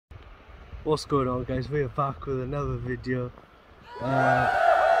What's going on, guys? We are back with another video. Come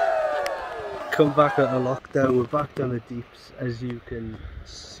back out of lockdown. We're back down the deeps, as you can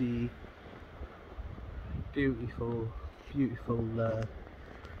see. Beautiful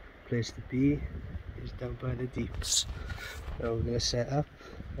place to be is down by the deeps. Now we're going to set up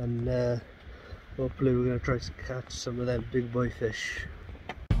and hopefully we're going to try to catch some of them big boy fish.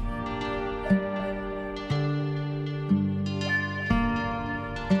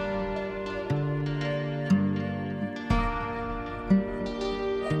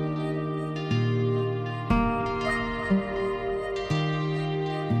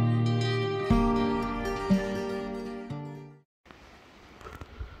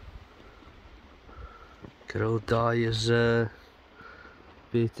 Good old Doggy is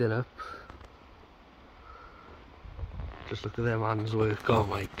beating up. Just look at them hands work. Oh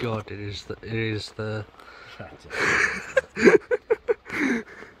my god, it is the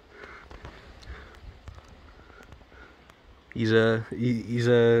he's a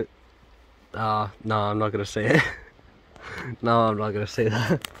no, I'm not gonna say it. No, I'm not gonna say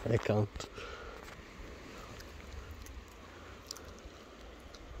that. I can't.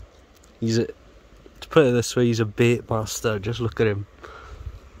 To put it this way, he's a bait master. Just look at him.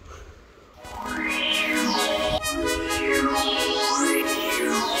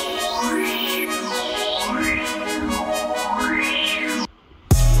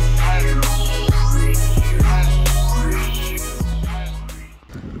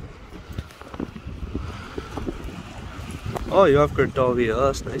 Oh, you have got a doggy. Oh,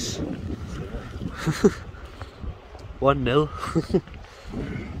 that's nice. 1-0.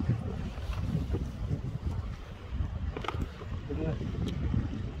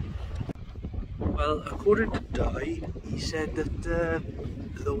 Well, according to Di, he said that the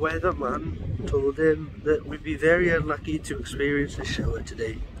weatherman told him that we'd be very unlucky to experience a shower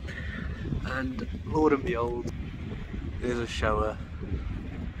today. And lo and behold, there's a shower.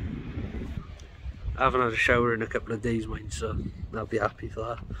 I haven't had a shower in a couple of days, mind, so I'll be happy for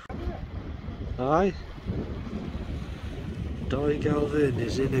that. Aye. Di Galvin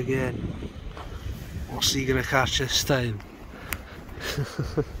is in again. What's he gonna catch this time?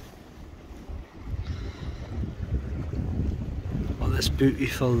 This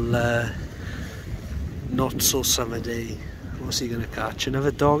beautiful not so summer day. What's he gonna catch?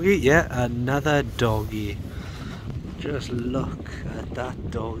 Another doggy? Yeah, another doggy. Just look at that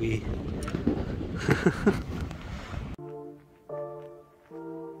doggy.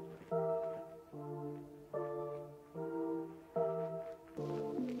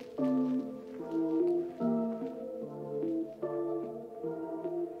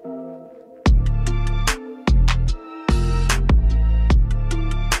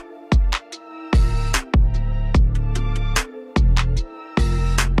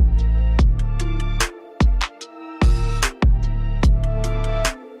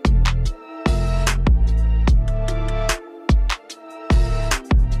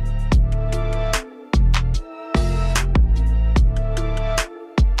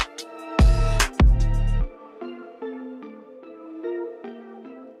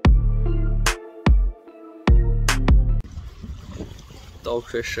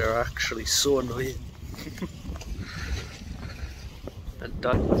 Dogfish are actually so annoying. And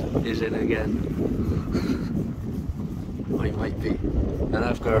that is in again. Or he might be. And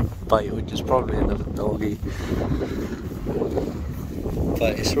I've got a bite, which is probably another doggy.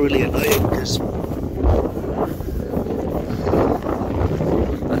 But it's really annoying because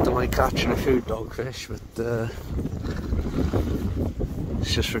I don't mind catching a few dogfish, but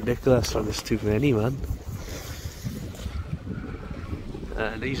it's just ridiculous when there's too many, man.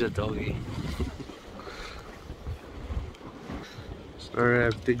 And he's a doggy. It's not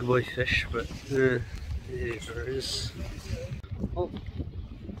a big boy fish, but it is what it is. Oh,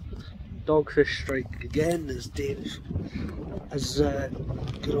 dogfish strike again as Dave, as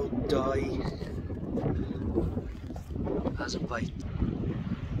good old Di has a bite.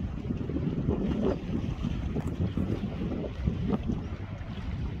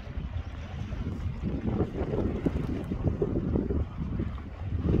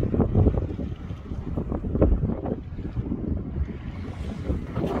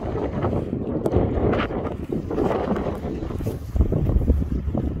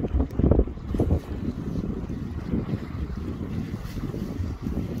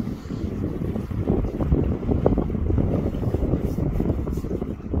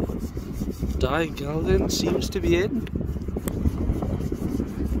 Di Galvin seems to be in.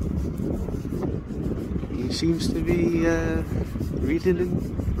 He seems to be reeling.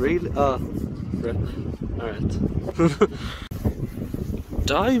 Alright.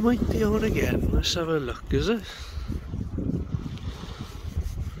 Di might be on again. Let's have a look, is it?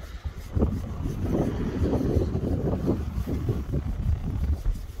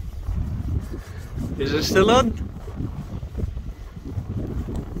 Is it still on?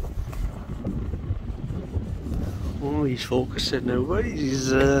 Oh, he's focusing now, but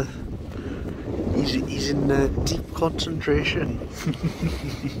he's in deep concentration.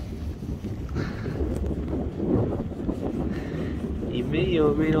 He may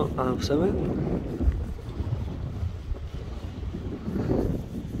or may not have something.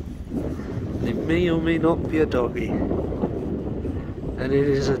 It may or may not be a doggy. And it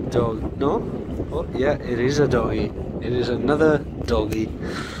is a dog. No? Oh, yeah, it is a doggy. It is another doggy.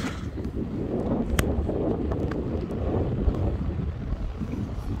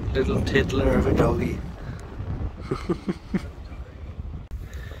 Little tiddler of a doggy.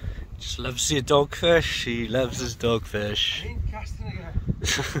 Just loves your dogfish. He loves his dogfish. I ain't casting again.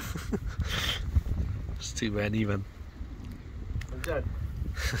 It's too many, man. I'm dead.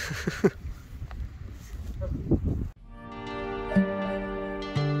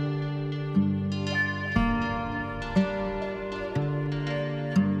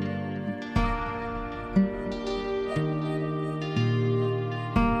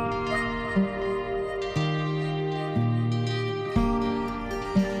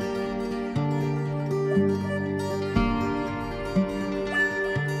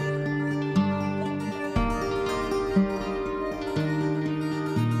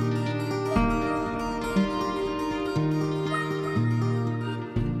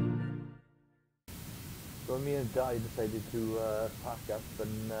 So me and Di decided to pack up,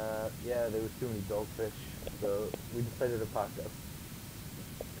 and yeah, there was too many dogfish, so we decided to pack up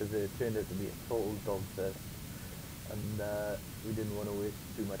because it turned out to be a total dog fest, and we didn't want to waste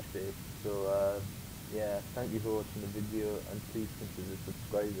too much bait. So yeah, thank you for watching the video, and please consider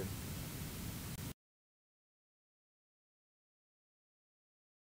subscribing.